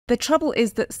The trouble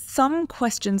is that some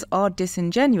questions are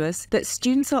disingenuous, that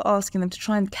students are asking them to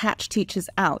try and catch teachers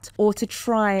out, or to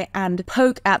try and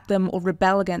poke at them or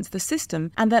rebel against the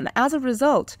system. And then as a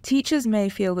result, teachers may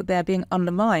feel that they're being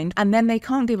undermined, and then they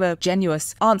can't give a genuine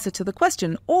answer to the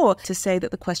question, or to say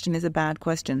that the question is a bad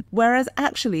question. Whereas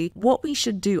actually, what we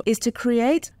should do is to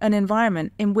create an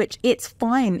environment in which it's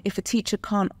fine if a teacher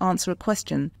can't answer a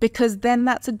question, because then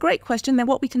that's a great question. Then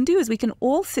what we can do is we can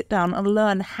all sit down and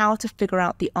learn how to figure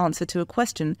out the answer to a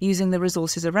question using the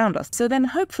resources around us. So then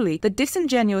hopefully the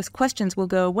disingenuous questions will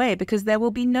go away, because there will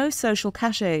be no social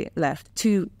cachet left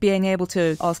to being able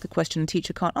to ask a question a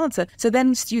teacher can't answer. So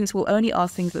then students will only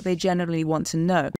ask things that they generally want to know.